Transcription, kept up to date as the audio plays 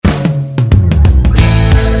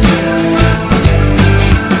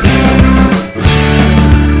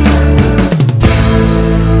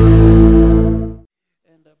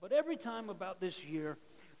about this year.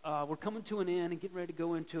 We're coming to an end and getting ready to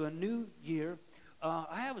go into a new year.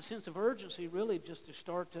 I have a sense of urgency, really, just to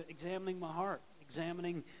start examining my heart,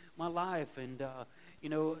 examining my life. And,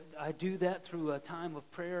 I do that through a time of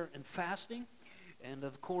prayer and fasting. And,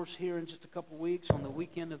 of course, here in just a couple weeks, on the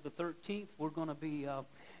weekend of the 13th, we're going to be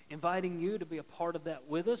inviting you to be a part of that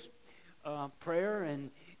with us. Prayer and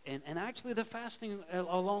actually the fasting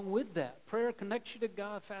along with that. Prayer connects you to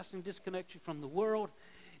God. Fasting disconnects you from the world.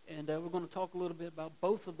 And we're going to talk a little bit about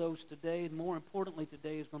both of those today. And more importantly,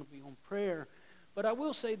 today is going to be on prayer. But I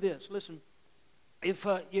will say this. Listen, if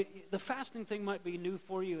the fasting thing might be new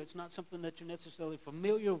for you, it's not something that you're necessarily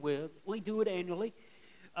familiar with. We do it annually.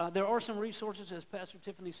 There are some resources, as Pastor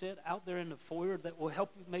Tiffany said, out there in the foyer that will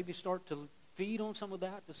help you maybe start to feed on some of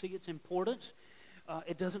that, to see its importance.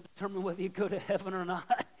 It doesn't determine whether you go to heaven or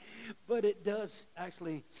not, but it does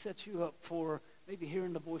actually set you up for maybe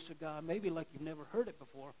hearing the voice of God, maybe like you've never heard it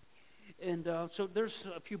before. And so there's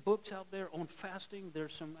a few books out there on fasting.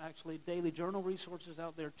 There's some actually daily journal resources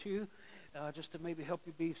out there too, just to maybe help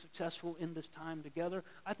you be successful in this time together.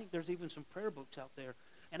 I think there's even some prayer books out there.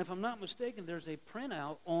 And if I'm not mistaken, there's a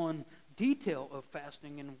printout on detail of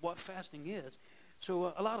fasting and what fasting is.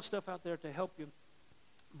 So a lot of stuff out there to help you.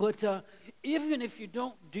 But even if you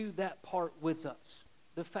don't do that part with us,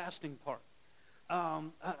 the fasting part,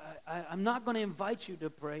 I'm not going to invite you to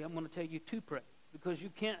pray. I'm going to tell you to pray, because you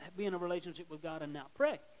can't be in a relationship with God and not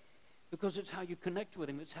pray, because it's how you connect with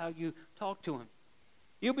Him. It's how you talk to Him.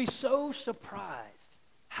 You'll be so surprised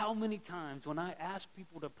how many times when I ask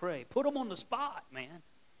people to pray, put them on the spot, man.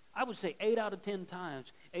 I would say 8 out of 10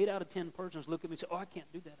 times, 8 out of 10 persons look at me and say, oh, I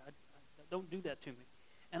can't do that. I don't do that to me.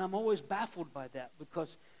 And I'm always baffled by that,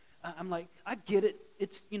 because I'm like, I get it.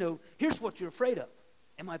 It's, here's what you're afraid of.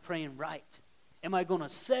 Am I praying right? Am I going to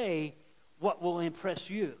say what will impress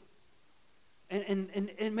you?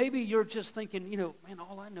 And maybe you're just thinking, man,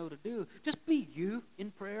 all I know to do, just be you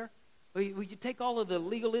in prayer. Will you take all of the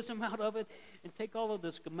legalism out of it and take all of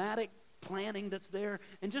the schematic planning that's there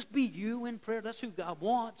and just be you in prayer? That's who God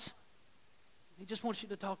wants. He just wants you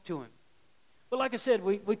to talk to Him. But like I said,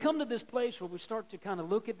 we come to this place where we start to kind of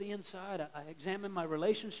look at the inside. I examine my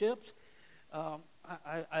relationships.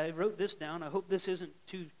 I wrote this down. I hope this isn't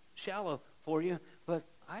too shallow for you, but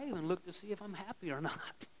I even look to see if I'm happy or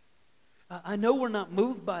not. I know we're not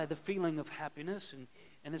moved by the feeling of happiness,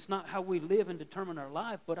 and it's not how we live and determine our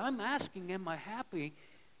life, but I'm asking, am I happy?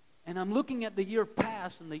 And I'm looking at the year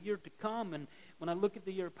past and the year to come, and when I look at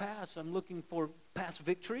the year past, I'm looking for past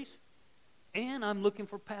victories, and I'm looking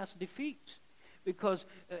for past defeats. Because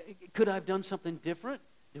could I have done something different?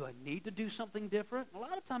 Do I need to do something different? A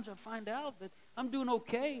lot of times I find out that I'm doing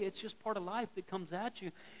okay. It's just part of life that comes at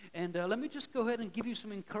you. And let me just go ahead and give you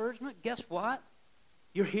some encouragement. Guess what?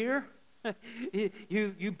 You're here.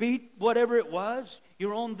 You beat whatever it was.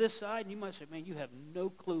 You're on this side, and you might say, man, you have no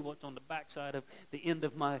clue what's on the backside of the end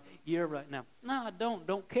of my year right now. No, I don't.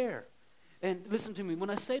 Don't care. And listen to me, when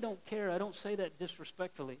I say don't care, I don't say that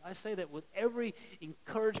disrespectfully. I say that with every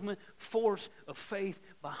encouragement, force of faith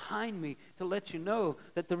behind me to let you know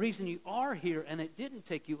that the reason you are here and it didn't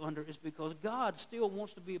take you under is because God still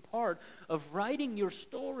wants to be a part of writing your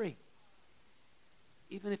story,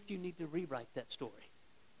 even if you need to rewrite that story.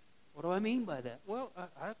 What do I mean by that? Well,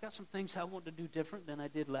 I've got some things I want to do different than I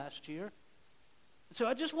did last year. So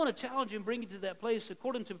I just want to challenge you and bring you to that place.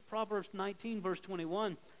 According to Proverbs 19, verse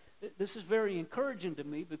 21, this is very encouraging to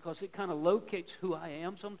me because it kind of locates who I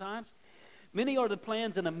am sometimes. Many are the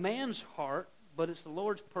plans in a man's heart, but it's the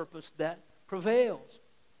Lord's purpose that prevails.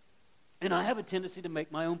 And I have a tendency to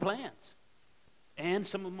make my own plans. And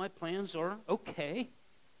some of my plans are okay,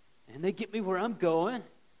 and they get me where I'm going,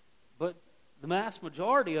 but the vast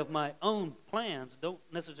majority of my own plans don't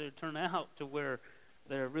necessarily turn out to where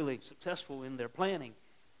they're really successful in their planning.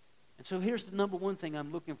 And so here's the number one thing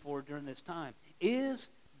I'm looking for during this time. Is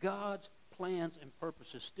God's plans and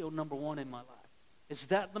purposes still number one in my life? Is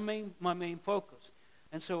that my main focus?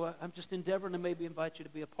 And so I'm just endeavoring to maybe invite you to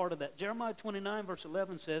be a part of that. Jeremiah 29, verse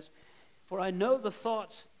 11 says, for I know the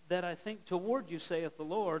thoughts that I think toward you, saith the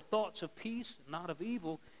Lord, thoughts of peace, not of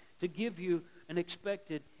evil, to give you an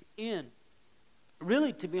expected end.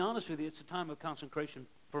 Really, to be honest with you, it's a time of consecration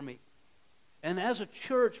for me. And as a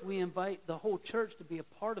church, we invite the whole church to be a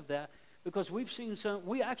part of that, because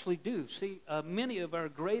we actually do see many of our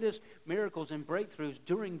greatest miracles and breakthroughs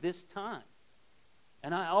during this time.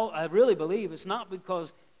 And I really believe it's not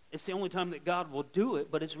because it's the only time that God will do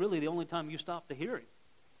it, but it's really the only time you stop to hear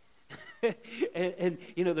Him. and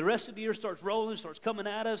the rest of the year starts rolling, starts coming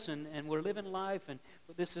at us, and we're living life.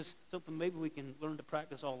 But this is something maybe we can learn to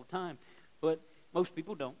practice all the time. But most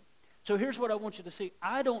people don't. So here's what I want you to see.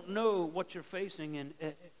 I don't know what you're facing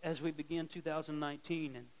as we begin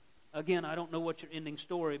 2019. And again, I don't know what your ending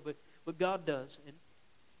story, but God does. And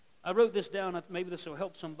I wrote this down. Maybe this will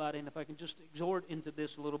help somebody, and if I can just exhort into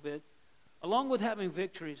this a little bit. Along with having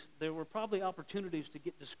victories, there were probably opportunities to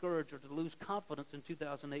get discouraged or to lose confidence in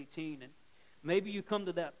 2018. And maybe you come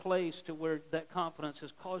to that place to where that confidence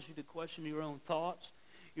has caused you to question your own thoughts,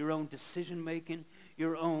 your own decision-making,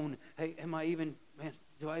 your own, hey,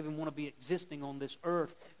 do I even want to be existing on this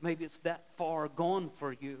earth? Maybe it's that far gone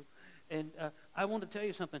for you. And I want to tell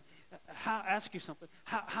you something. Ask you something.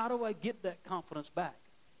 How do I get that confidence back?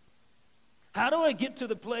 How do I get to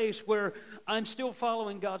the place where I'm still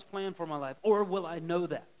following God's plan for my life? Or will I know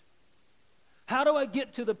that? How do I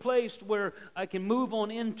get to the place where I can move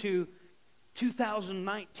on into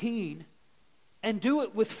 2019 and do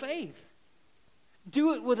it with faith?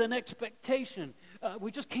 Do it with an expectation.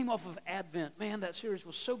 We just came off of Advent. Man, that series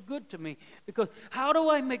was so good to me. Because how do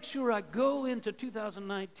I make sure I go into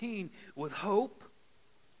 2019 with hope?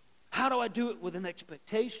 How do I do it with an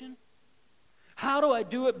expectation? How do I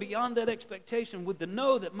do it beyond that expectation with the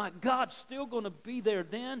know that my God's still going to be there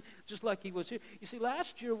then, just like he was here? You see,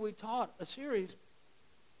 last year we taught a series,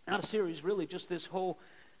 not a series really, just this whole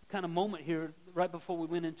kind of moment here right before we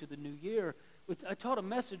went into the new year. I taught a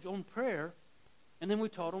message on prayer, and then we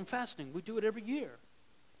taught on fasting. We do it every year.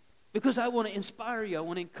 Because I want to inspire you, I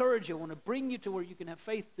want to encourage you, I want to bring you to where you can have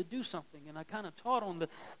faith to do something. And I kind of taught on the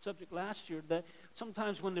subject last year that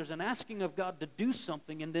sometimes when there's an asking of God to do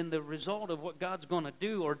something and then the result of what God's going to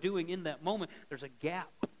do or doing in that moment, there's a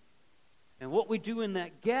gap. And what we do in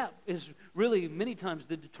that gap is really many times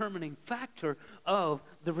the determining factor of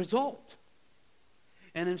the result.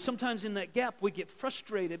 And then sometimes in that gap we get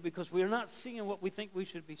frustrated because we are not seeing what we think we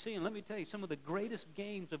should be seeing. Let me tell you, some of the greatest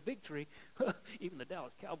games of victory, even the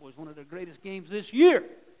Dallas Cowboys, one of their greatest games this year,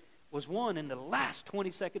 was won in the last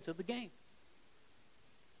 20 seconds of the game.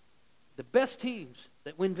 The best teams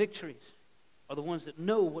that win victories are the ones that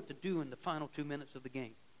know what to do in the final 2 minutes of the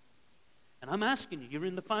game. And I'm asking you, you're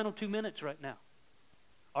in the final 2 minutes right now.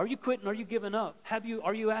 Are you quitting? Are you giving up?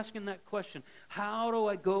 Are you asking that question? How do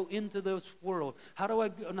I go into this world? How do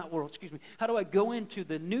I go into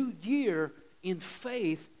the new year in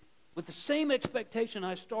faith with the same expectation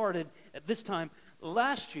I started at this time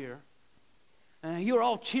last year? You were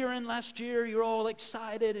all cheering last year. You were all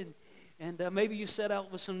excited, and maybe you set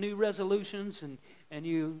out with some new resolutions, and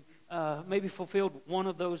you maybe fulfilled one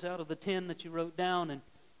of those out of the 10 that you wrote down, and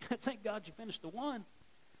thank God you finished the one.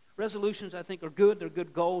 Resolutions, I think, are good. They're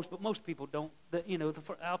good goals, but most people don't.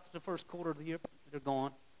 Out the first quarter of the year, they're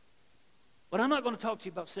gone. But I'm not going to talk to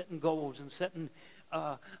you about setting goals and setting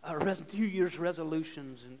New Year's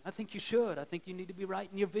resolutions. And I think you should. I think you need to be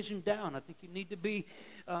writing your vision down. I think you need to be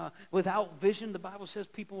without vision. The Bible says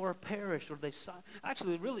people are perished, or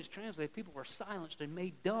actually, it really is translated. People were silenced and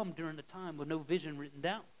made dumb during the time with no vision written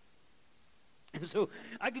down. And so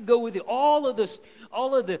I could go with you all of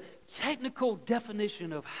the technical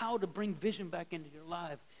definition of how to bring vision back into your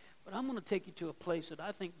life. But I'm going to take you to a place that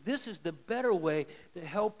I think this is the better way to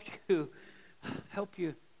help you. How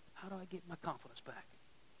do I get my confidence back?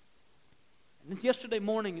 And then yesterday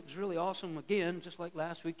morning, it was really awesome. Again, just like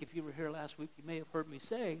last week, if you were here last week, you may have heard me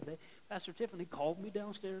say that Pastor Tiffany called me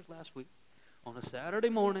downstairs last week on a Saturday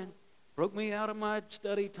morning, broke me out of my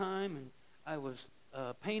study time, and I was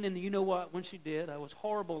pain in the you-know-what when she did. I was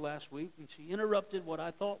horrible last week, and she interrupted what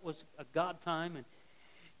I thought was a God time,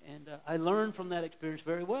 and I learned from that experience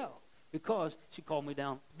very well because she called me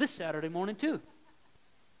down this Saturday morning too.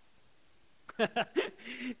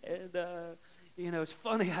 And, it's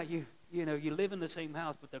funny how you live in the same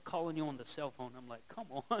house, but they're calling you on the cell phone. I'm like, come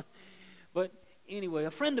on. But anyway,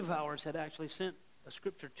 a friend of ours had actually sent a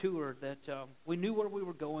scripture to her that we knew where we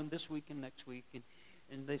were going this week and next week,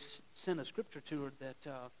 and they sent a scripture to her that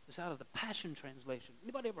is out of the Passion Translation.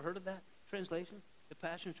 Anybody ever heard of that translation? The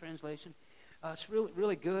Passion Translation. It's really,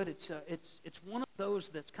 really good. It's one of those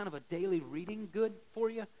that's kind of a daily reading good for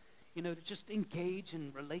you. To just engage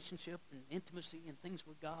in relationship and intimacy and things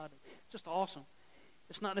with God. It's just awesome.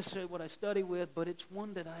 It's not necessarily what I study with, but it's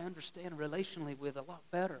one that I understand relationally with a lot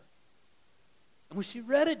better. And when she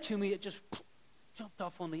read it to me, it just jumped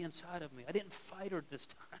off on the inside of me. I didn't fight her this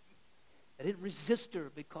time. I didn't resist her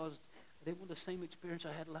because I didn't want the same experience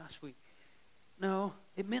I had last week. No,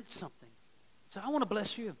 it meant something. So I want to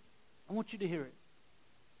bless you. I want you to hear it.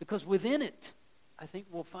 Because within it, I think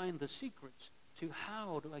we'll find the secrets to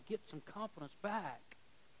how do I get some confidence back.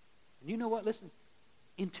 And you know what? Listen,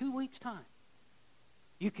 in 2 weeks' time,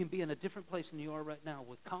 you can be in a different place than you are right now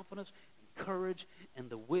with confidence and courage and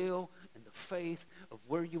the will and the faith of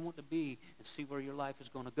where you want to be and see where your life is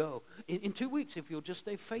going to go. In 2 weeks, if you'll just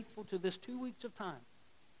stay faithful to this 2 weeks of time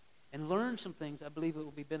and learn some things, I believe it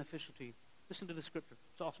will be beneficial to you. Listen to the scripture.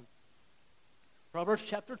 It's awesome. Proverbs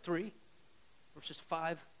chapter 3, verses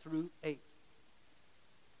 5 through 8.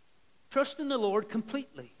 Trust in the Lord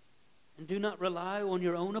completely and do not rely on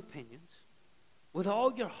your own opinions. With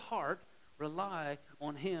all your heart, rely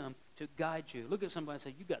on Him to guide you. Look at somebody and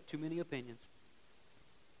say, you got too many opinions.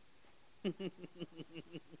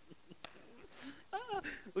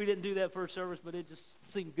 We didn't do that first service, but it just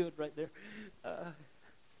seemed good right there.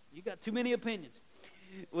 You got too many opinions.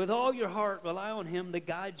 With all your heart, rely on Him to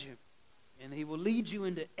guide you, and He will lead you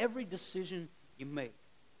into every decision you make.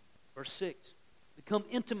 Verse 6, become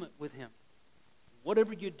intimate with Him.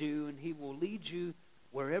 Whatever you do, and He will lead you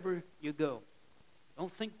wherever you go.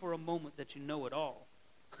 Don't think for a moment that you know it all.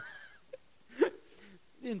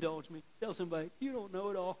 Indulge me. Tell somebody, you don't know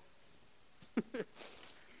it all.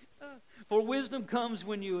 For wisdom comes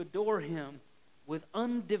when you adore Him with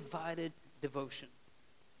undivided devotion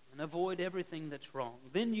and avoid everything that's wrong.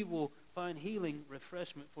 Then you will find healing,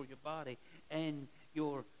 refreshment for your body and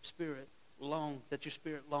your spirit that your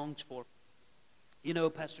spirit longs for. You know,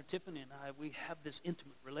 Pastor Tiffany and I, we have this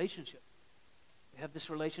intimate relationship. We have this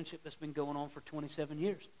relationship that's been going on for 27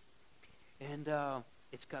 years. And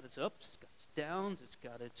it's got its ups, it's got its downs, it's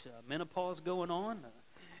got its menopause going on.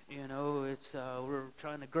 We're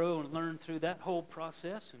trying to grow and learn through that whole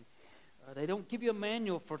process. And they don't give you a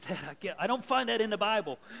manual for that. I don't find that in the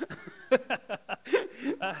Bible.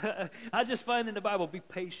 I just find in the Bible, be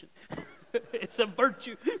patient. It's a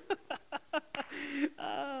virtue.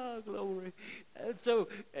 Oh, glory. And so,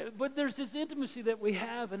 but there's this intimacy that we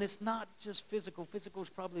have, and it's not just physical. Physical is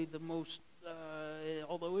probably the most,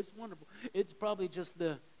 although it's wonderful, it's probably just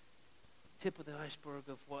the tip of the iceberg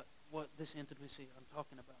of what this intimacy I'm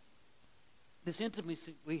talking about. This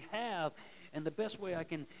intimacy we have, and the best way I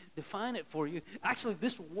can define it for you, actually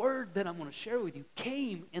this word that I'm going to share with you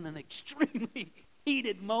came in an extremely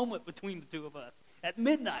heated moment between the two of us at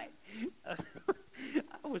midnight.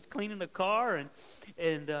 I was cleaning the car,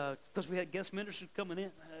 and because we had guest ministers coming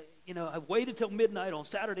in, I waited till midnight on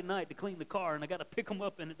Saturday night to clean the car, and I got to pick them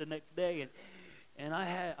up in it the next day, and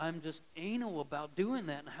I'm just anal about doing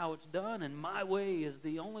that and how it's done, and my way is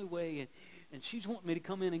the only way, and she's wanting me to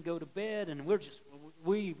come in and go to bed, and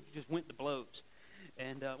we just went to blows.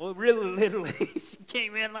 And, really, literally, she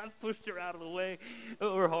came in and I pushed her out of the way.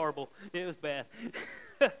 Oh, we're horrible. It was bad.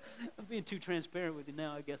 I'm being too transparent with you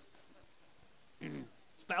now, I guess.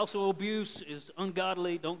 Spousal abuse is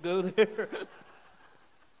ungodly. Don't go there.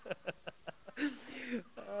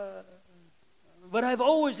 But I've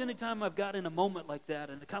always, anytime I've got in a moment like that,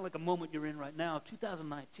 and kind of like a moment you're in right now,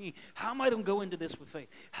 2019, how am I going to go into this with faith?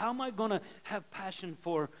 How am I going to have passion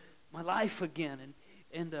for my life again?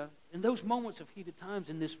 And in those moments of heated times,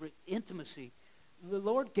 in this intimacy, the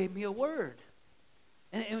Lord gave me a word.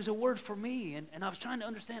 And it was a word for me, and I was trying to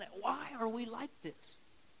understand it. Why are we like this?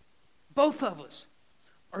 Both of us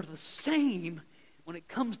are the same when it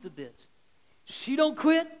comes to this. She don't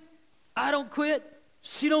quit, I don't quit.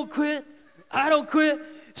 She don't quit, I don't quit.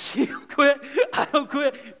 She don't quit, I don't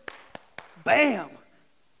quit. Bam!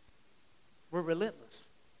 We're relentless.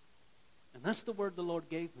 And that's the word the Lord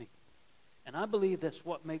gave me. And I believe that's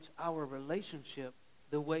what makes our relationship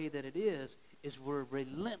the way that it is we're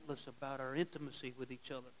relentless about our intimacy with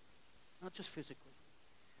each other. Not just physically.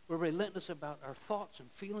 We're relentless about our thoughts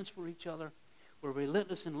and feelings for each other. We're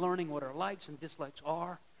relentless in learning what our likes and dislikes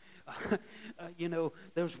are.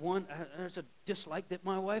 There's a dislike that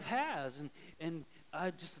my wife has. And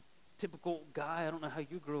I just a typical guy, I don't know how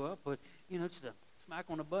you grew up, but, just a smack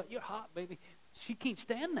on the butt. You're hot, baby. She can't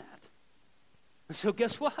stand that. And so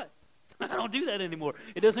guess what? I don't do that anymore.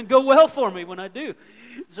 It doesn't go well for me when I do.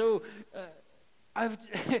 So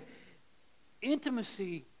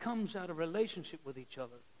intimacy comes out of relationship with each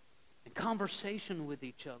other and conversation with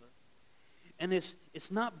each other. And it's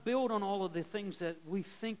not built on all of the things that we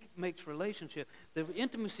think makes relationship. The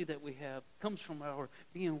intimacy that we have comes from our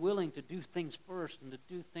being willing to do things first and to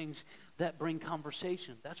do things that bring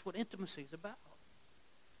conversation. That's what intimacy is about.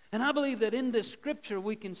 And I believe that in this scripture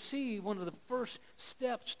we can see one of the first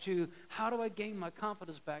steps to how do I gain my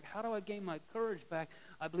confidence back? How do I gain my courage back?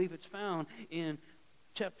 I believe it's found in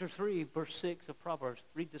chapter 3, verse 6 of Proverbs.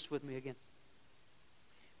 Read this with me again.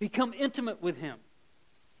 Become intimate with Him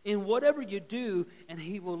in whatever you do, and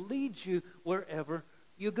He will lead you wherever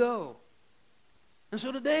you go. And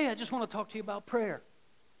so today I just want to talk to you about prayer.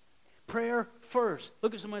 Prayer first.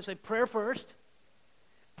 Look at somebody and say, prayer first.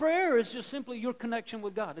 Prayer is just simply your connection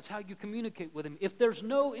with God. It's how you communicate with Him. If there's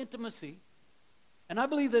no intimacy, And I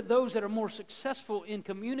believe that those that are more successful in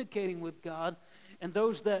communicating with God and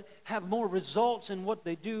those that have more results in what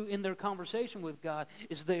they do in their conversation with God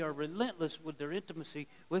is they are relentless with their intimacy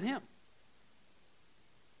with Him.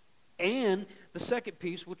 And the second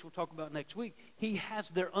piece, which we'll talk about next week, He has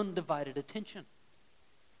their undivided attention.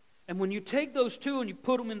 And when you take those two and you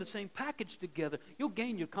put them in the same package together, you'll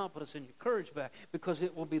gain your confidence and your courage back because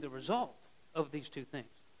it will be the result of these two things.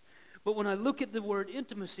 But when I look at the word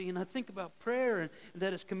intimacy and I think about prayer and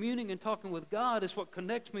that is communing and talking with God is what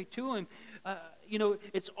connects me to Him,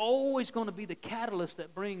 it's always going to be the catalyst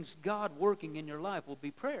that brings God working in your life will be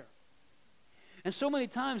prayer. And so many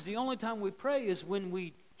times, the only time we pray is when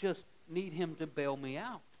we just need Him to bail me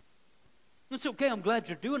out. It's okay, I'm glad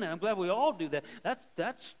you're doing that. I'm glad we all do that.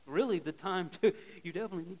 That's really the time you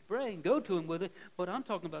definitely need to pray and go to Him with it. But I'm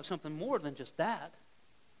talking about something more than just that.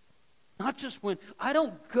 Not just when, I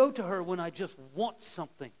don't go to her when I just want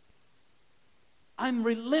something. I'm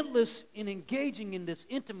relentless in engaging in this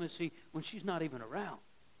intimacy when she's not even around.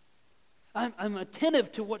 I'm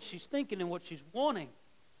attentive to what she's thinking and what she's wanting.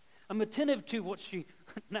 I'm attentive to what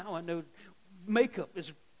now I know makeup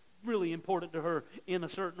is really important to her in a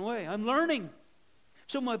certain way. I'm learning.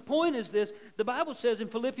 So my point is this, the Bible says in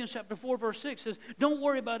Philippians chapter 4 verse 6 says, don't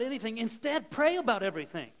worry about anything, instead pray about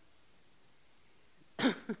everything.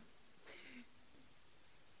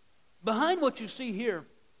 Behind what you see here,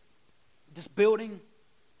 this building,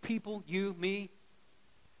 people, you, me,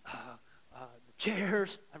 the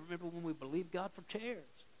chairs. I remember when we believed God for chairs.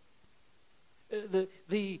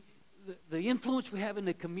 The influence we have in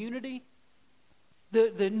the community,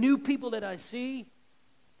 the new people that I see,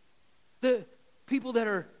 the people that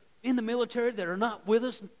are in the military that are not with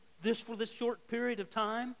us for this short period of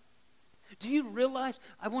time. Do you realize,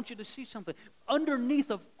 I want you to see something.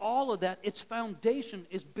 Underneath of all of that, its foundation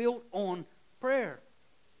is built on prayer.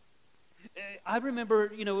 I remember,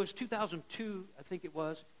 it was 2002, I think it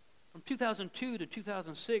was. From 2002 to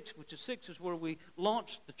 2006, which is 6 is where we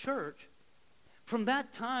launched the church. From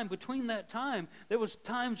that time, between that time, there was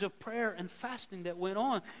times of prayer and fasting that went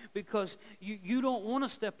on because you don't want to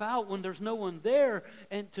step out when there's no one there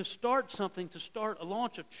and to start something, to start a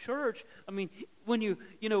launch of church. I mean, when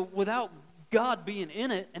without God being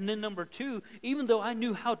in it, and then number two, even though I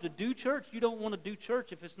knew how to do church, you don't want to do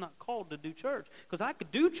church if it's not called to do church because I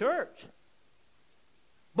could do church.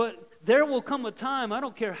 But there will come a time, I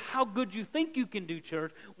don't care how good you think you can do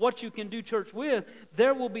church, what you can do church with,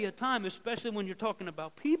 there will be a time, especially when you're talking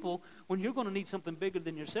about people, when you're going to need something bigger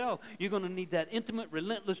than yourself. You're going to need that intimate,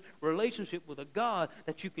 relentless relationship with a God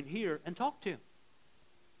that you can hear and talk to.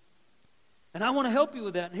 And I want to help you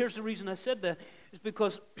with that. And here's the reason I said that, is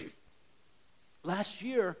because last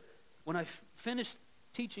year, when I finished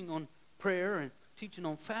teaching on prayer and teaching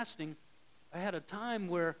on fasting, I had a time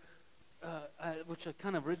where which I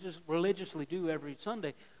kind of religiously do every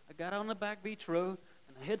Sunday. I got on the back beach road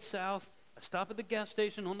and I head south. I stop at the gas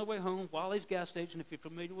station on the way home, Wally's gas station, if you're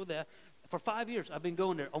familiar with that. For 5 years, I've been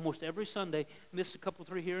going there almost every Sunday, missed a couple,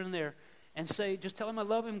 3 here and there, and just tell him I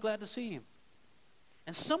love him, glad to see him.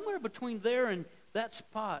 And somewhere between there and that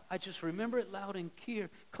spot, I just remember it loud and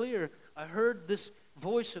clear. I heard this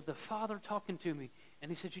voice of the Father talking to me,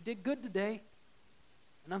 and He said, "You did good today."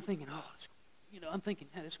 And I'm thinking, I'm thinking,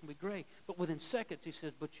 hey, this is going to be great. But within seconds, He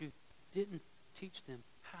said, "But you didn't teach them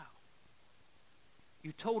how.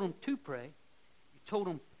 You told them to pray. You told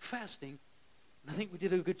them fasting. And I think we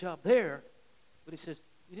did a good job there." But He says,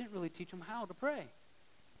 "You didn't really teach them how to pray."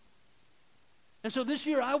 And so this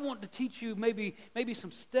year, I want to teach you maybe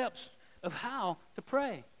some steps of how to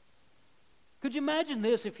pray. Could you imagine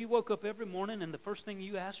this if you woke up every morning and the first thing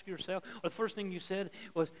you asked yourself, or the first thing you said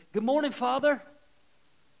was, "Good morning, Father."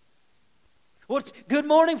 Good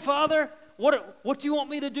morning, Father. What do you want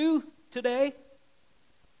me to do today?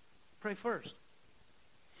 Pray first.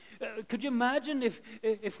 Could you imagine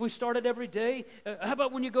if we started every day? How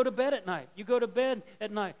about when you go to bed at night? You go to bed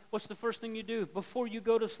at night. What's the first thing you do before you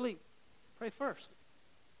go to sleep? Pray first.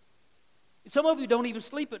 Some of you don't even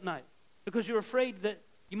sleep at night because you're afraid that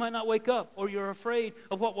you might not wake up, or you're afraid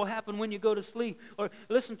of what will happen when you go to sleep. Or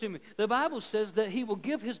listen to me. The Bible says that He will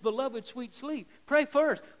give His beloved sweet sleep. Pray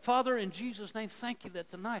first. Father, in Jesus' name, thank You that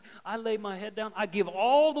tonight I lay my head down. I give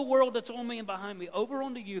all the world that's on me and behind me over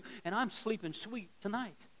unto You, and I'm sleeping sweet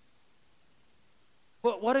tonight.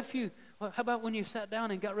 Well, how about when you sat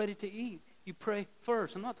down and got ready to eat? You pray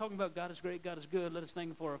first. I'm not talking about God is great, God is good, let us thank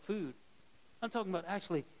Him for our food. I'm talking about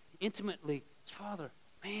actually intimately, Father,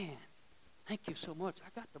 man, thank You so much. I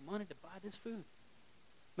got the money to buy this food.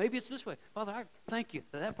 Maybe it's this way. Father, I thank You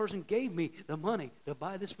that person gave me the money to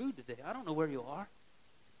buy this food today. I don't know where you are.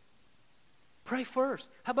 Pray first.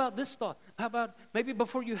 How about this thought? How about maybe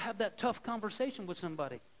before you have that tough conversation with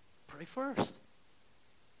somebody, pray first.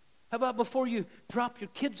 How about before you drop your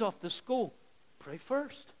kids off to school, pray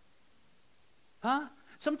first. Huh?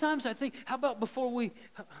 Sometimes I think, how about before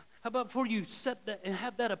you set that and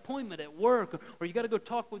have that appointment at work, or you got to go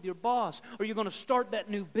talk with your boss, or you're going to start that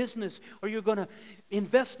new business, or you're going to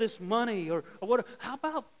invest this money, or what? How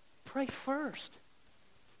about pray first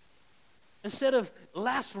instead of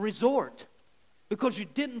last resort? Because you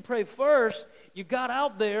didn't pray first, you got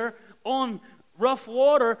out there on rough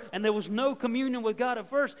water, and there was no communion with God at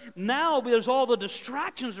first. Now there's all the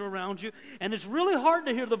distractions around you, and it's really hard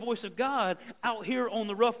to hear the voice of God out here on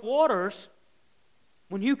the rough waters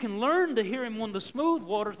when you can learn to hear Him on the smooth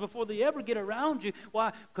waters before they ever get around you.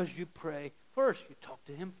 Why? Because you pray first. You talk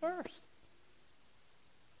to Him first.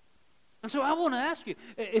 And so I want to ask you,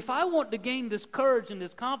 if I want to gain this courage and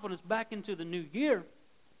this confidence back into the new year,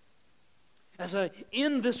 as I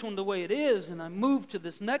end this one the way it is and I move to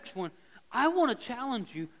this next one, I want to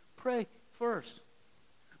challenge you, pray first.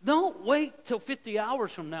 Don't wait till 50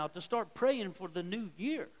 hours from now to start praying for the new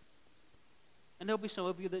year. And there'll be some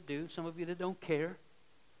of you that do, some of you that don't care.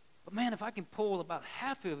 But man, if I can pull about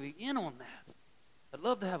half of you in on that, I'd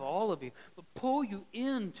love to have all of you. But pull you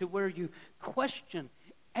into where you question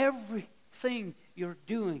everything you're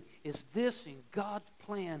doing. Is this in God's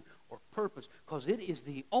plan or purpose? Because it is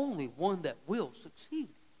the only one that will succeed.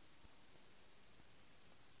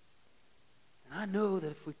 And I know that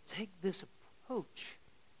if we take this approach,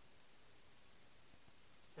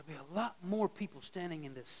 there'll be a lot more people standing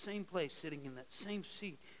in this same place, sitting in that same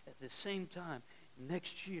seat at the same time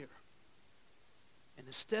next year. And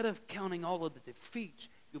instead of counting all of the defeats,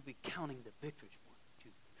 you'll be counting the victories. 1, 2,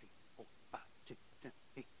 3, 4, 5, 6, 7,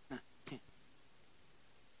 8, 9, 10.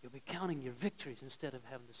 You'll be counting your victories instead of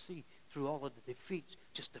having to see through all of the defeats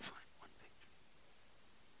just to find one victory.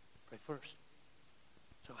 Pray first.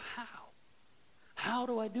 So how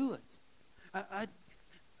do I do it?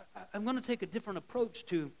 I'm going to take a different approach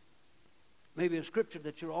to maybe a scripture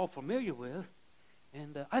that you're all familiar with.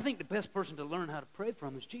 And I think the best person to learn how to pray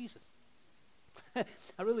from is Jesus.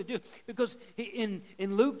 I really do. Because in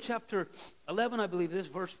Luke chapter 11, I believe this,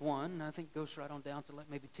 verse 1, and I think it goes right on down to like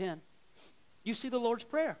maybe 10, you see the Lord's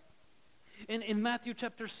Prayer. In Matthew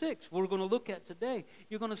chapter 6, we're going to look at today,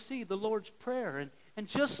 you're going to see the Lord's Prayer. And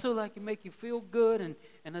just so that I can make you feel good and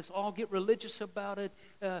let's all get religious about it,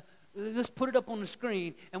 let's put it up on the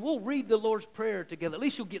screen and we'll read the Lord's Prayer together. At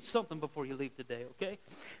least you'll get something before you leave today, okay?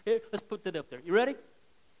 Here, let's put that up there. You ready?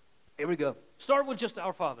 Here we go. Start with just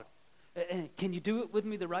Our Father. And can you do it with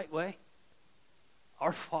me the right way?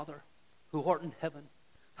 Our Father, who art in heaven,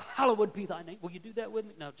 hallowed be thy name. Will you do that with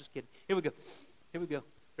me? No, just kidding. Here we go. Here we go.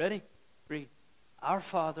 Ready? Read. Our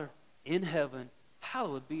Father in heaven,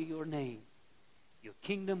 hallowed be your name. Your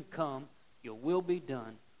kingdom come, your will be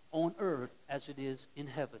done on earth as it is in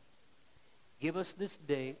heaven. Give us this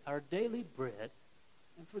day our daily bread,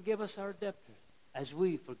 and forgive us our debtors as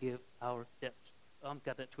we forgive our debtors. Oh, I've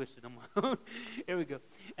got that twisted on my own. Here we go.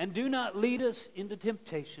 And do not lead us into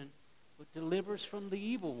temptation, but deliver us from the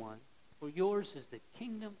evil one. For yours is the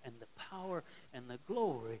kingdom and the power and the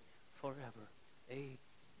glory forever.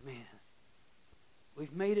 Amen.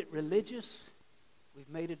 We've made it religious. We've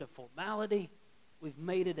made it a formality. We've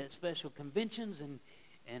made it at special conventions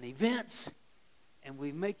and events. And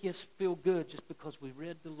we make us feel good just because we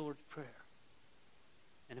read the Lord's Prayer.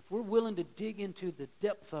 And if we're willing to dig into the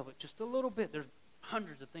depth of it just a little bit, there's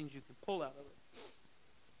hundreds of things you can pull out of it.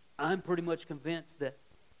 I'm pretty much convinced that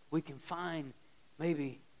we can find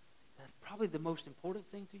maybe that's probably the most important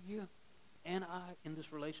thing to you and I in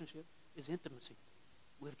this relationship is intimacy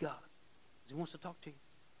with God. He wants to talk to you.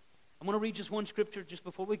 I'm going to read just one scripture just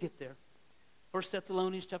before we get there. 1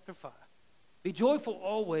 Thessalonians chapter 5. Be joyful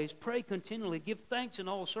always, pray continually, give thanks in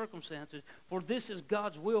all circumstances, for this is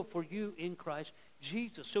God's will for you in Christ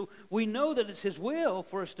Jesus. So we know that it's His will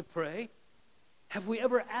for us to pray. Have we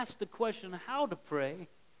ever asked the question how to pray?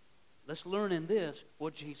 Let's learn in this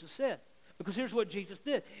what Jesus said. Because here's what Jesus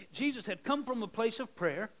did. Jesus had come from a place of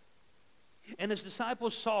prayer, and His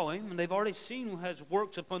disciples saw Him, and they've already seen His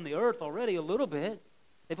works upon the earth already a little bit.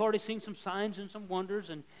 They've already seen some signs and some wonders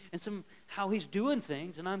and some how He's doing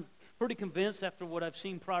things, and I'm pretty convinced after what I've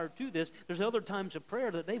seen prior to this, there's other times of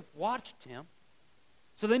prayer that they've watched Him.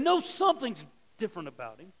 So they know something's different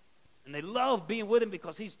about Him. And they love being with Him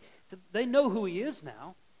because they know who He is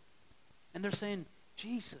now. And they're saying,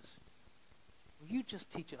 Jesus, will you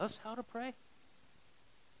just teach us how to pray?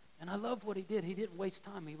 And I love what He did. He didn't waste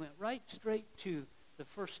time. He went right straight to the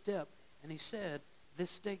first step. And He said this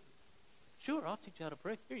statement. Sure, I'll teach you how to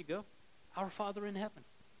pray. Here you go. Our Father in heaven.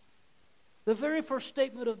 The very first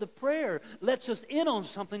statement of the prayer lets us in on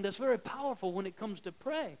something that's very powerful when it comes to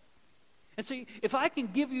pray. And see, if I can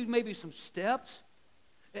give you maybe some steps,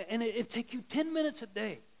 and it'll take you 10 minutes a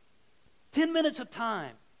day, 10 minutes of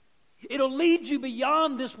time. It'll lead you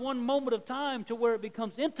beyond this one moment of time to where it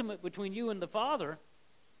becomes intimate between you and the Father.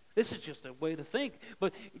 This is just a way to think,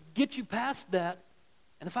 but get you past that.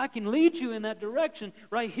 And if I can lead you in that direction,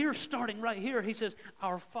 right here, starting right here, he says,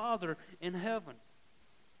 our Father in heaven.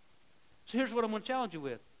 So here's what I'm going to challenge you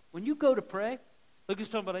with. When you go to pray, look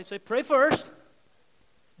at somebody and say, pray first.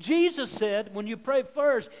 Jesus said, when you pray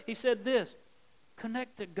first, he said this,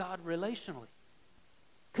 connect to God relationally.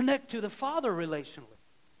 Connect to the Father relationally.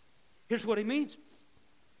 Here's what he means.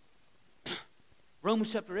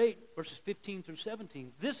 Romans chapter 8, verses 15 through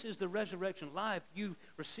 17. This is the resurrection life you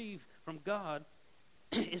receive from God.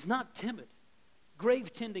 Is not timid,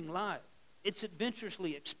 grave-tending life. It's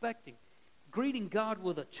adventurously expecting, greeting God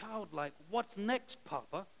with a childlike, what's next,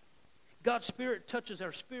 Papa? God's Spirit touches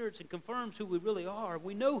our spirits and confirms who we really are.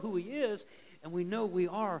 We know who He is, and we know we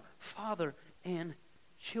are Father and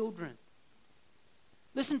children.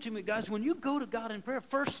 Listen to me, guys. When you go to God in prayer,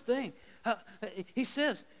 first thing, He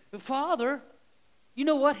says, Father, you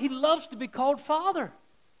know what? He loves to be called Father.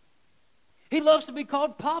 He loves to be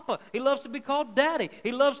called Papa. He loves to be called Daddy.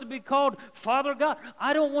 He loves to be called Father God.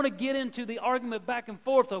 I don't want to get into the argument back and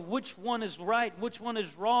forth of which one is right, which one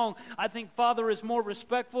is wrong. I think Father is more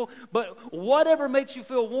respectful. But whatever makes you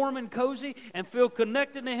feel warm and cozy and feel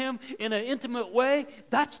connected to Him in an intimate way,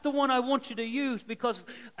 that's the one I want you to use, because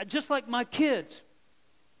just like my kids,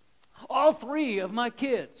 all three of my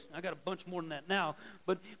kids, I got a bunch more than that now,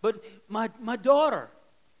 but my daughter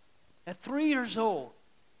at 3 years old,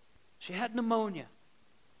 she had pneumonia.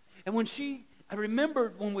 And I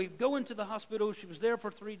remembered when we go into the hospital, she was there for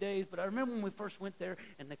 3 days, but I remember when we first went there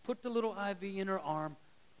and they put the little IV in her arm,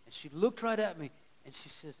 and she looked right at me and she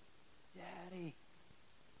says, Daddy.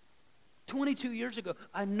 22 years ago,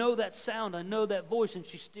 I know that sound, I know that voice, and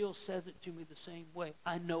she still says it to me the same way.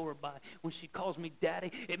 I know her by. When she calls me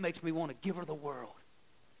Daddy, it makes me want to give her the world.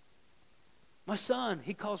 My son,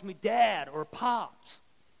 he calls me Dad or Pops.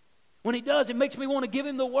 When he does, it makes me want to give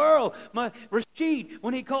him the world. My Rashid,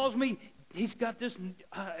 when he calls me, he's got this,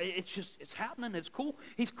 it's happening, it's cool.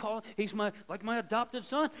 He's my adopted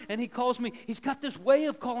son, and he calls me, he's got this way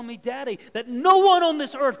of calling me Daddy that no one on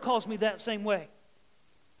this earth calls me that same way.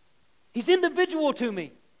 He's individual to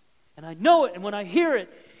me, and I know it, and when I hear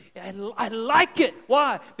it, I like it.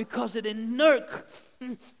 Why? Because it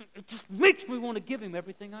just makes me want to give him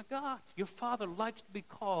everything I got. Your Father likes to be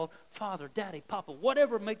called Father, Daddy, Papa,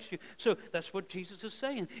 whatever makes you. So that's what Jesus is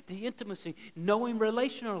saying. The intimacy, know Him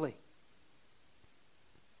relationally.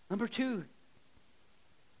 Number 2,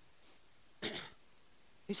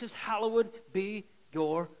 He says, hallowed be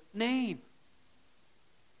your name.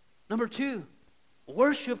 Number 2,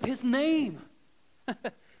 worship His name.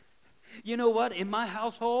 You know what? In my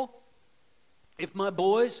household, if my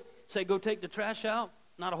boys say go take the trash out,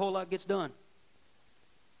 not a whole lot gets done.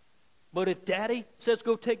 But if Daddy says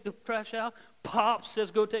go take the trash out, Pop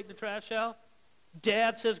says go take the trash out,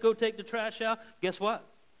 Dad says go take the trash out, guess what?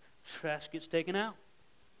 Trash gets taken out.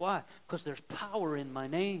 Why? Because there's power in my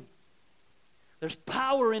name. There's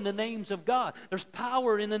power in the names of God. There's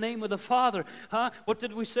power in the name of the Father. What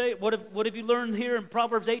did we say? What have you learned here in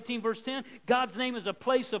Proverbs 18, verse 10? God's name is a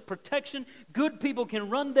place of protection. Good people can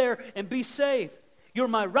run there and be safe. You're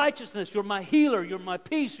my righteousness. You're my healer. You're my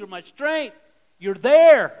peace. You're my strength. You're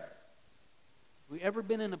there. Have we ever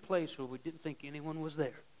been in a place where we didn't think anyone was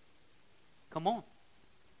there? Come on.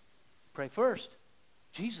 Pray first.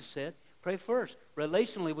 Jesus said, pray first.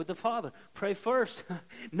 Relationally with the Father. Pray first.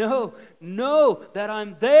 Know that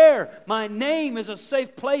I'm there. My name is a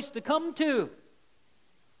safe place to come to.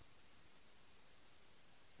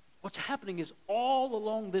 What's happening is all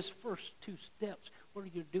along this first 2 steps, what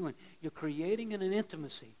are you doing? You're creating an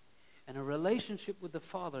intimacy and a relationship with the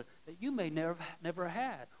Father that you may never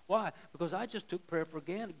had. Why? Because I just took prayer for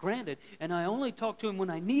granted, and I only talked to Him when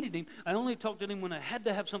I needed Him. I only talked to Him when I had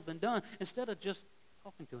to have something done instead of just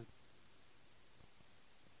talking to Him.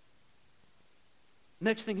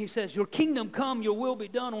 Next thing He says, your kingdom come, your will be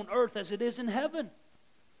done on earth as it is in heaven.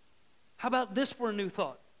 How about this for a new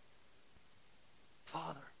thought?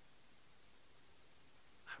 Father,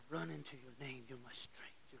 I run into your name. You're my strength.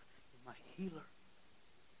 You're my healer.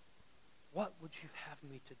 What would you have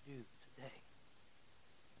me to do today?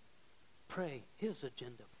 Pray His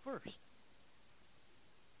agenda first.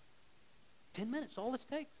 10 minutes, all it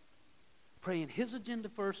takes. Praying His agenda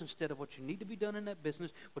first instead of what you need to be done in that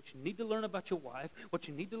business, what you need to learn about your wife, what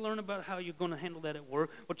you need to learn about how you're going to handle that at work,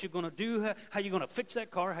 what you're going to do, how you're going to fix that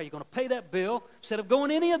car, how you're going to pay that bill. Instead of going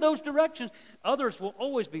any of those directions, others will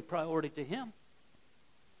always be priority to Him.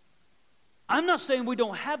 I'm not saying we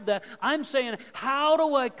don't have that. I'm saying, how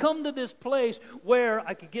do I come to this place where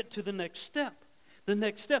I could get to the next step? The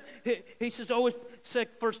next step. He says, always,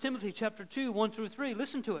 1 Timothy chapter 2, 1 through 3.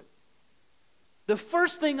 Listen to it. The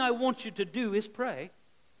first thing I want you to do is pray.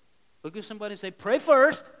 Look at somebody and say, pray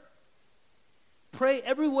first. Pray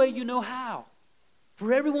every way you know how.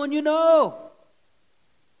 For everyone you know.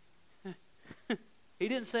 He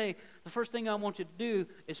didn't say, the first thing I want you to do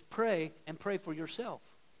is pray and pray for yourself.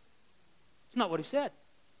 It's not what he said.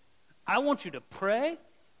 I want you to pray,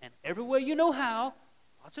 and every way you know how,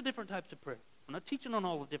 lots of different types of prayer. I'm not teaching on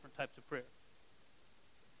all the different types of prayer.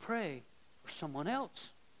 Pray for someone else.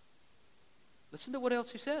 Listen to what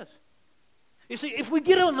else he says. You see, if we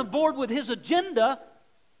get on the board with his agenda,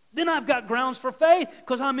 then I've got grounds for faith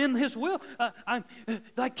because I'm in his will.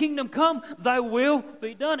 Thy kingdom come, thy will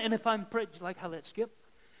be done. And if I'm praying, like how that skip?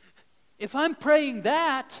 If I'm praying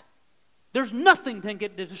that, there's nothing that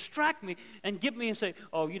can distract me and get me and say,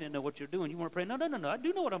 oh, you didn't know what you're doing. You weren't praying. No. I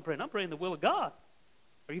do know what I'm praying. I'm praying the will of God.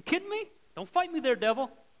 Are you kidding me? Don't fight me there, devil.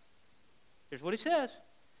 Here's what he says.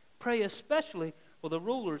 Pray especially for the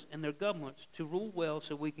rulers and their governments to rule well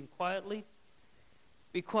so we can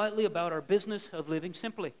be quietly about our business of living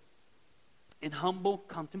simply in humble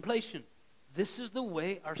contemplation. This is the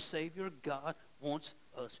way our Savior God wants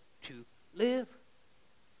us to live.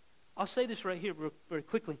 I'll say this right here very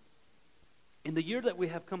quickly. In the year that we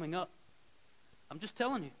have coming up, I'm just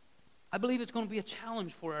telling you, I believe it's going to be a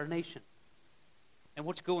challenge for our nation and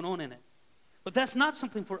what's going on in it. But that's not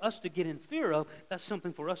something for us to get in fear of. That's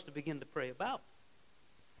something for us to begin to pray about.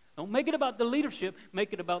 Don't make it about the leadership.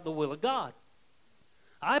 Make it about the will of God.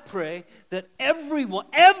 I pray that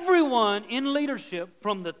everyone in leadership,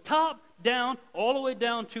 from the top down, all the way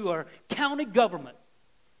down to our county government,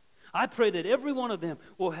 I pray that every one of them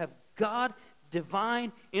will have God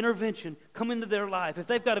divine intervention come into their life. If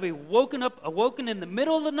they've got to be awoken in the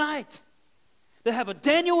middle of the night, to have a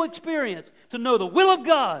Daniel experience, to know the will of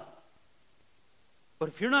God. But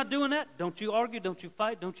if you're not doing that, don't you argue, don't you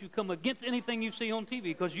fight, don't you come against anything you see on TV,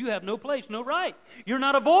 because you have no place, no right. You're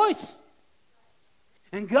not a voice.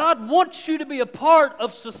 And God wants you to be a part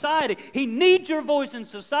of society. He needs your voice in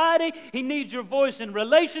society. He needs your voice in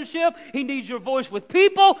relationship. He needs your voice with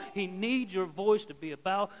people. He needs your voice to be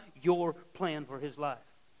about your plan for His life.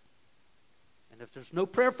 And if there's no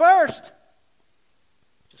prayer first,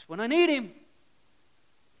 just when I need Him,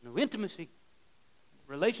 no intimacy,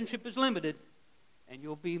 relationship is limited, and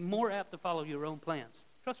you'll be more apt to follow your own plans.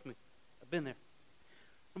 Trust me, I've been there.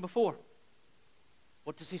 Number 4,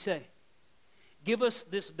 what does he say? Give us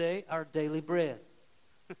this day our daily bread.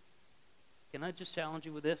 Can I just challenge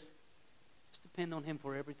you with this? Just depend on Him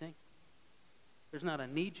for everything. There's not a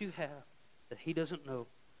need you have that He doesn't know.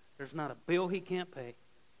 There's not a bill He can't pay.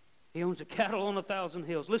 He owns a cattle on 1,000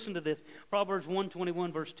 hills. Listen to this. Proverbs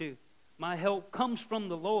 1:21, verse 2. My help comes from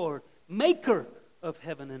the Lord, maker of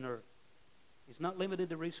heaven and earth. He's not limited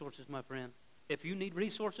to resources, my friend. If you need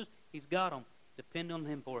resources, He's got them. Depend on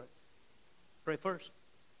Him for it. Pray first.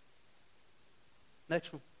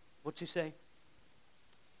 Next one. What's he say?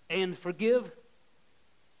 And forgive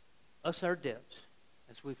us our debts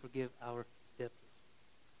as we forgive our debtors.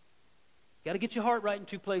 Got to get your heart right in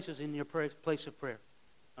 2 places in your place of prayer.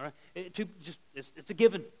 All right? It's a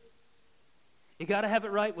given. You got to have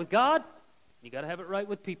it right with God. You got to have it right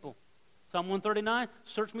with people. Psalm 139,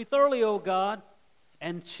 search me thoroughly, O God,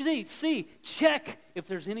 and check if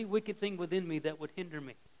there's any wicked thing within me that would hinder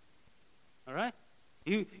me. All right?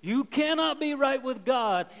 You cannot be right with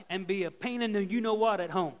God and be a pain in the you-know-what at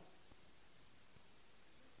home.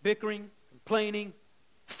 Bickering, complaining,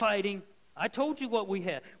 fighting. I told you what we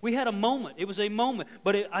had. We had a moment. It was a moment.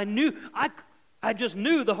 But I just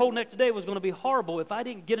knew the whole next day was going to be horrible if I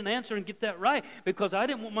didn't get an answer and get that right, because I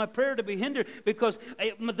didn't want my prayer to be hindered, because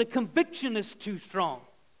the conviction is too strong.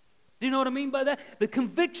 Do you know what I mean by that? The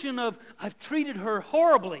conviction of, I've treated her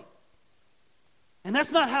horribly. And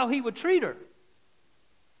that's not how He would treat her.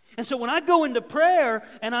 And so when I go into prayer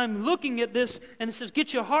and I'm looking at this and it says,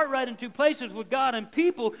 get your heart right in 2 places with God and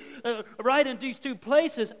people, right in these 2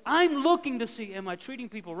 places, I'm looking to see, am I treating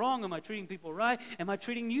people wrong? Am I treating people right? Am I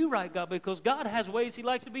treating you right, God? Because God has ways He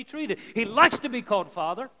likes to be treated. He likes to be called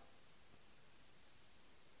Father.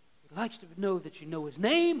 He likes to know that you know His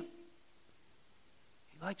name.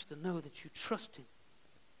 He likes to know that you trust Him.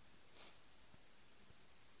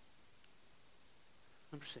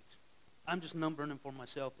 Number 6. I'm just numbering them for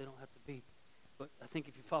myself. They don't have to be. But I think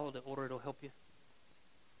if you follow the order, it'll help you.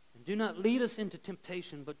 And do not lead us into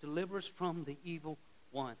temptation, but deliver us from the evil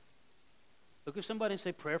one. Look at somebody and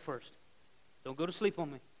say, prayer first. Don't go to sleep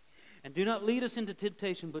on me. And do not lead us into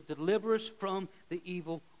temptation, but deliver us from the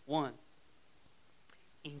evil one.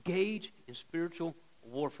 Engage in spiritual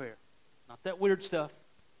warfare. Not that weird stuff.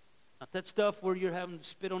 Not that stuff where you're having to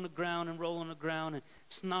spit on the ground and roll on the ground and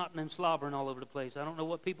snotting and slobbering all over the place. I don't know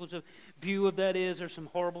what people's view of that is. There's some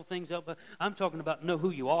horrible things out, but I'm talking about know who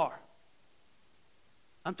you are.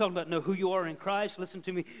 I'm talking about know who you are in Christ. Listen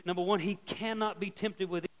to me. Number one, he cannot be tempted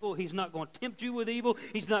with evil. He's not going to tempt you with evil.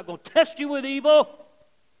 He's not going to test you with evil.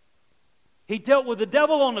 He dealt with the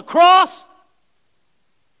devil on the cross.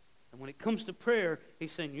 And when it comes to prayer,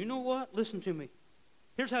 he's saying, you know what? Listen to me.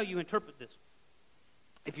 Here's how you interpret this.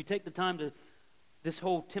 If you take the time to, this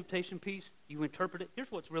whole temptation piece, you interpret it,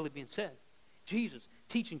 here's what's really being said. Jesus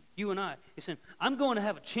teaching you and I. He's saying, I'm going to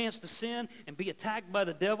have a chance to sin and be attacked by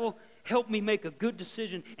the devil. Help me make a good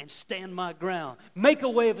decision and stand my ground. Make a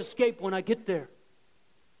way of escape when I get there.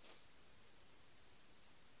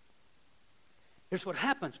 Here's what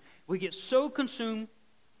happens. We get so consumed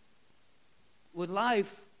with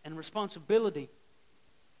life and responsibility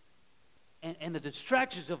and the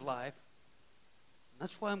distractions of life.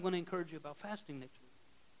 That's why I'm going to encourage you about fasting next week.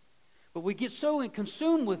 But we get so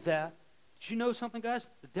consumed with that. Did you know something, guys?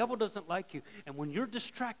 The devil doesn't like you. And when you're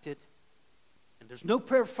distracted and there's no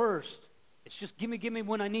prayer first, it's just give me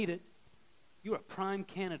when I need it, you're a prime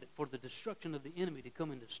candidate for the destruction of the enemy to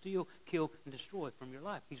come in to steal, kill, and destroy from your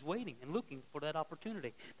life. He's waiting and looking for that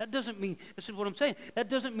opportunity. That doesn't mean, this is what I'm saying, that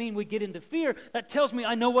doesn't mean we get into fear. That tells me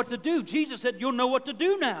I know what to do. Jesus said, you'll know what to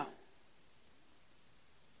do now.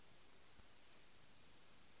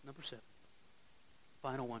 Number 7.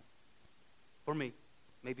 Final one. For me.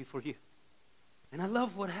 Maybe for you. And I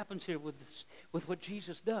love what happens here with what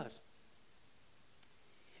Jesus does.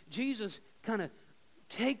 Jesus kind of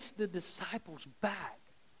takes the disciples back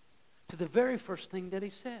to the very first thing that he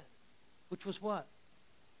said, which was what?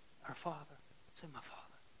 Our Father. Say, my Father.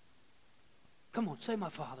 Come on, say, my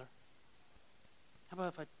Father. How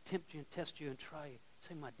about if I tempt you and test you and try you?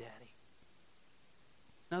 Say, my Daddy.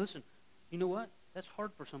 Now listen, you know what? That's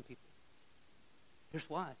hard for some people. Here's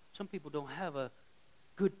why. Some people don't have a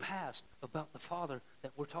good past about the Father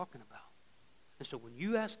that we're talking about. And so when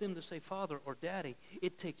you ask them to say Father or Daddy,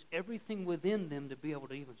 it takes everything within them to be able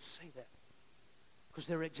to even say that. Because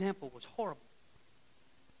their example was horrible.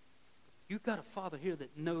 You've got a Father here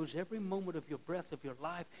that knows every moment of your breath of your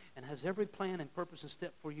life and has every plan and purpose and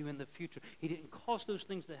step for you in the future. He didn't cause those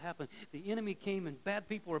things to happen. The enemy came, and bad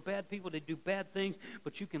people are bad people. They do bad things,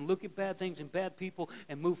 but you can look at bad things and bad people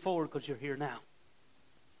and move forward because you're here now.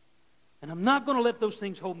 And I'm not going to let those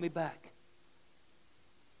things hold me back.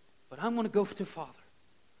 But I'm going to go to Father.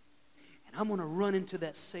 And I'm going to run into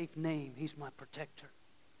that safe name. He's my protector.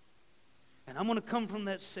 And I'm going to come from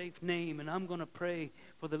that safe name, and I'm going to pray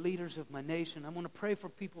for the leaders of my nation. I'm going to pray for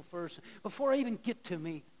people first before I even get to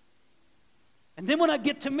me. And then when I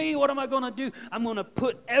get to me, what am I going to do? I'm going to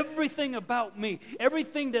put everything about me,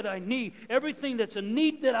 everything that I need, everything that's a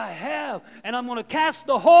need that I have, and I'm going to cast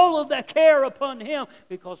the whole of that care upon Him.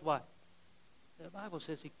 Because why? The Bible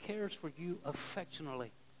says He cares for you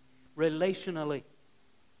affectionately, relationally.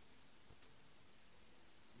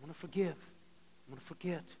 I'm going to forgive. I'm going to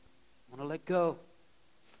forget. I'm going to let go.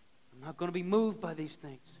 I'm not going to be moved by these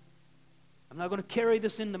things. I'm not going to carry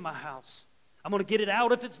this into my house. I'm going to get it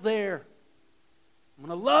out if it's there. I'm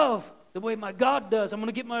going to love the way my God does. I'm going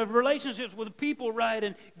to get my relationships with people right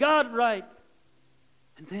and God right.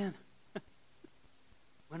 And then,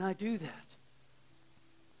 when I do that,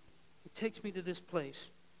 it takes me to this place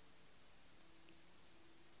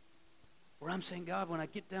where I'm saying, God, when I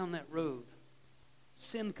get down that road,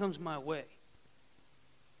 sin comes my way.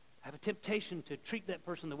 I have a temptation to treat that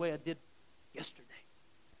person the way I did yesterday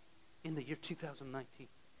in the year 2019.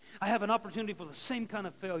 I have an opportunity for the same kind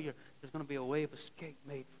of failure. There's going to be a way of escape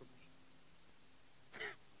made for me.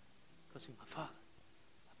 Because He's my Father,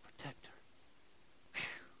 my protector. Whew.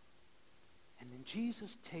 And then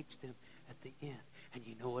Jesus takes them at the end. And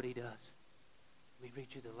you know what He does? Let me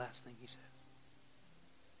read you the last thing He says.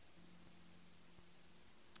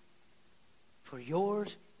 For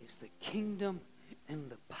yours is the kingdom and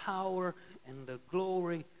the power and the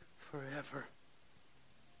glory forever.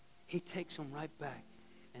 He takes them right back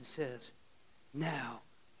and says, now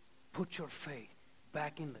put your faith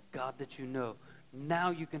back in the God that you know. Now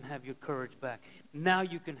you can have your courage back. Now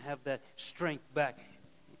you can have that strength back.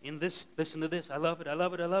 In this, listen to this. I love it, I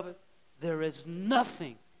love it, I love it. There is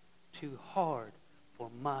nothing too hard for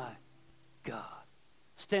my God.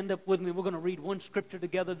 stand up with me. We're going to read one scripture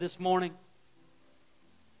together this morning.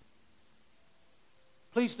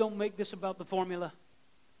 Please don't make this about the formula.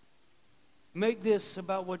 Make this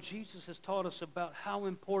about what Jesus has taught us about how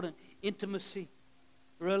important intimacy,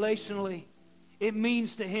 relationally, it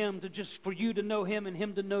means to Him, to just for you to know Him and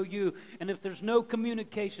Him to know you. And if there's no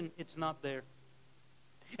communication, it's not there.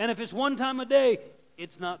 And if it's one time a day,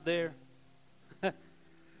 it's not there.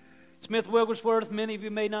 Smith Wigglesworth, many of you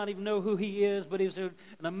may not even know who he is, but he's an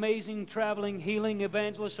amazing traveling, healing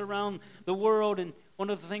evangelist around the world. And one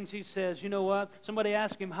of the things he says, you know what? Somebody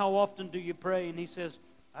asked him, how often do you pray? And he says,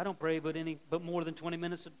 I don't pray but more than 20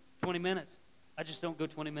 minutes. 20 minutes. I just don't go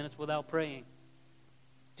 20 minutes without praying.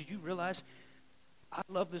 Do you realize I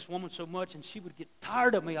love this woman so much, and she would get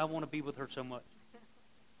tired of me. I want to be with her so much.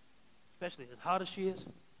 Especially as hot as she is.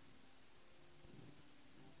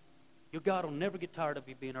 Your God will never get tired of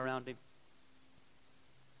you being around Him.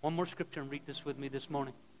 One more scripture and read this with me this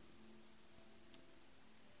morning.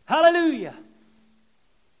 Hallelujah.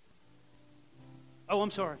 Oh,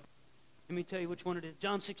 I'm sorry. Let me tell you which one it is.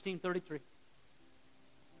 John 16:33.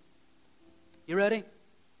 You ready?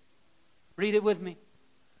 Read it with me.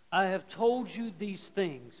 I have told you these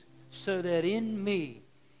things so that in me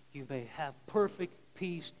you may have perfect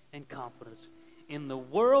peace and confidence. In the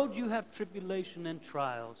world you have tribulation and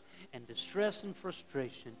trials and distress and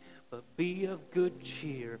frustration, but be of good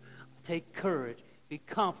cheer. Take courage. Be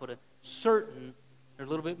confident, certain, or a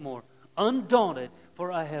little bit more, undaunted,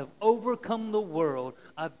 for I have overcome the world.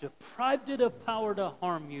 I've deprived it of power to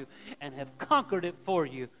harm you and have conquered it for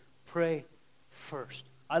you. Pray first.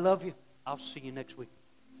 I love you. I'll see you next week.